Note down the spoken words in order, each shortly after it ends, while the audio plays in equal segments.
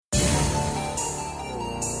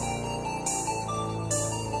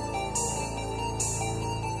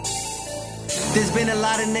There's been a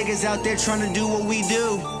lot of niggas out there trying to do what we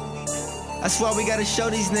do. That's why we gotta show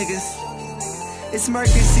these niggas. It's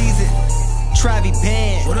Murkin season.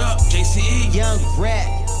 TraviiBandz. What up, JCE? Young Rat.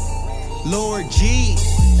 Lord G.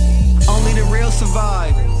 Only the real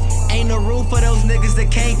survive. Ain't no room for those niggas that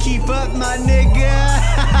can't keep up, my nigga.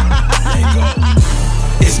 There you go.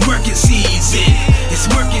 It's Murkin season. It's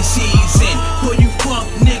Murkin season. For you fuck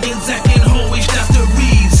niggas acting hoish, that's the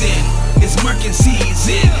reason. It's Murkin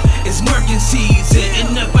season. It's Murkin season.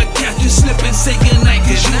 And if I catch you slipping, say goodnight,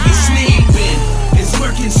 cause you be sleeping. It's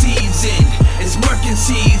Murkin season. It's Murkin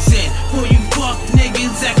season. For you fuck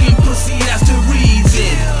niggas acting pussy, that's the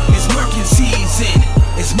reason. It's Murkin season.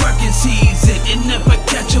 It's Murkin season. And if I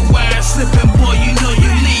catch a wire slipping, boy, you know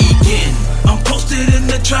you leaking. I'm posted in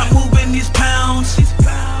the trap moving these pounds.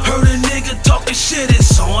 Heard a nigga talking shit,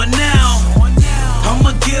 it's on now.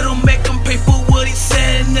 I'ma get him, make him pay for what he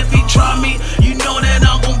said. And if he try me, you know that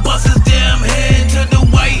I'm gon' bust his damn head to the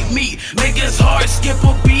white meat. Make his heart skip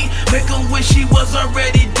a beat, make him wish he was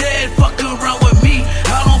already dead. Fuck around with me,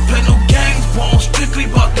 I don't play no games, boy, I'm strictly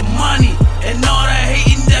about the money. And all that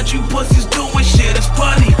hating that you pussies doing shit is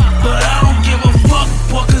funny. But I don't give a fuck,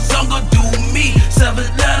 boy, cause I'm gon' do me.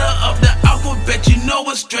 7th letter of the alphabet, you know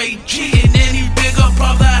it's straight G. And any bigger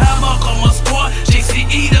problem I have, I'll call my squad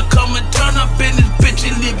JCE to come and turn up in this bitch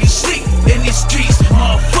and leave you sleep in these streets,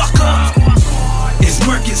 motherfucker. It's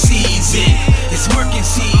Murkin season. It's Murkin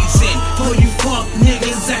season. For you fuck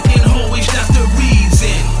niggas acting hoish, that's the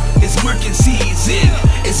reason. It's Murkin season.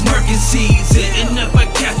 It's Murkin season. And if I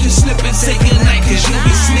catch you slipping, say goodnight, cause you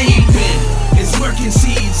be sleeping. It's Murkin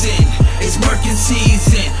season. It's Murkin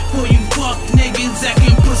season. For you fuck niggas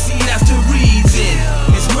acting pussy, that's the reason.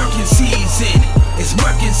 It's Murkin season. It's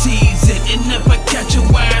Murkin season. And if I catch a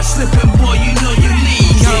wire slipping, boy, you know you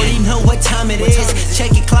leaving. You already know what time it is.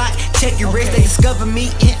 Check your clock, check your wrist. They discovered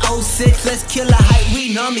me in 06. Let's kill a hype,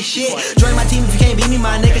 we know me shit. Join my team if you can't beat me,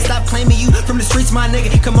 my nigga. Stop claiming you from the streets, my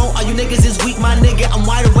nigga. Come on, all you niggas is weak, my nigga. I'm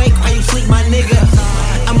wide awake, why you sleep, my nigga?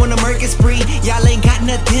 I'm on a Murkin spree, y'all ain't got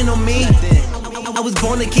nothing on me. I was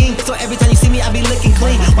born a king, so every time you see me, I be looking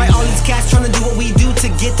clean. Why all these cats trying to do what we do to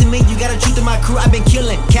get to me? You gotta truth in my crew, I've been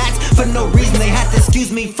killing cats for no reason. They had to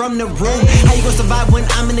excuse me from the room. How you gonna survive when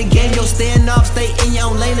I'm in the game? Yo, stand up, stay in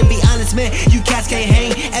your own lane. To be honest, man, you cats can't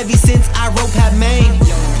hang. Ever since I rope had main,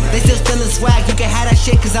 they still stealing swag. You can have that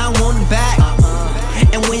shit, cause I don't want it back.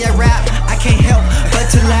 And when I rap, I can't help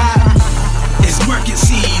but to laugh. It's Murkin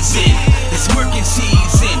season. It's Murkin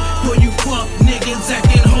season. For you fuck niggas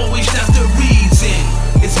acting hoish, that's the reason.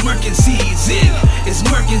 It's Murkin season. It's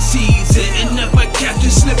Murkin season. And if I catch you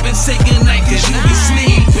slipping, say goodnight, cause you be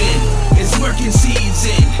sleeping. It's Murkin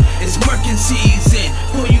season. It's Murkin season.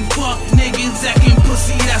 For you fuck niggas acting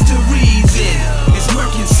pussy, that's the reason. It's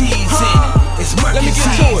Murkin season. It's Murkin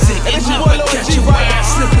season. And if I catch you wire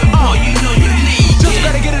slipping, boy, you know you leaving. Just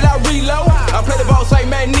gotta get it out, reload. I play the boss like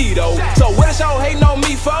Magneto. So what is y'all hating on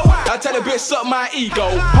me for? I tell the bitch suck my ego.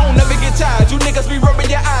 Home never get tired. You niggas be rubbing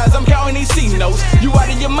your eyes. I'm counting these C notes. You out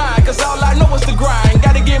of your mind, cause all I know is the grind.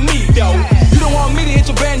 Gotta get me though. You don't want me to hit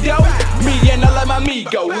your bando? Me and I like my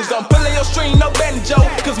amigos. I'm pulling your string, no banjo.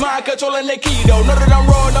 Cause mine controlling the keto. Know that I'm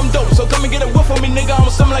raw and I'm dope. So come and get a whiff of me, nigga. I'm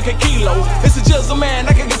something like a kilo. It's a jizzle, man.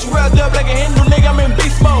 I can get you revved up like a Hindu, nigga. I'm in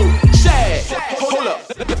beast mode. Shad. Hold up.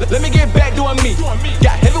 Let me get back doing me.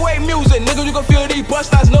 Got heavyweight music, nigga. You can feel these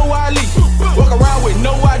bust outs, no ID. Walk around with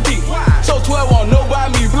no ID. So 12 on no by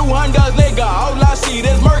me. Blue Hondas, nigga. All I see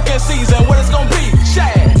is Murkin season. What it's gonna be?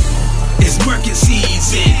 Shad. It's Murkin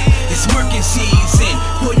season. It's Murkin season.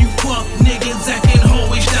 For you fuck niggas acting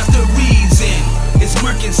hoish, that's the reason. It's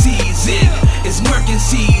Murkin season. It's Murkin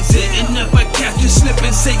season. And if I catch you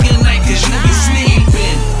slipping, say goodnight, cause you be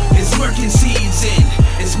sleeping. It's Murkin season.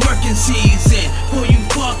 It's Murkin season.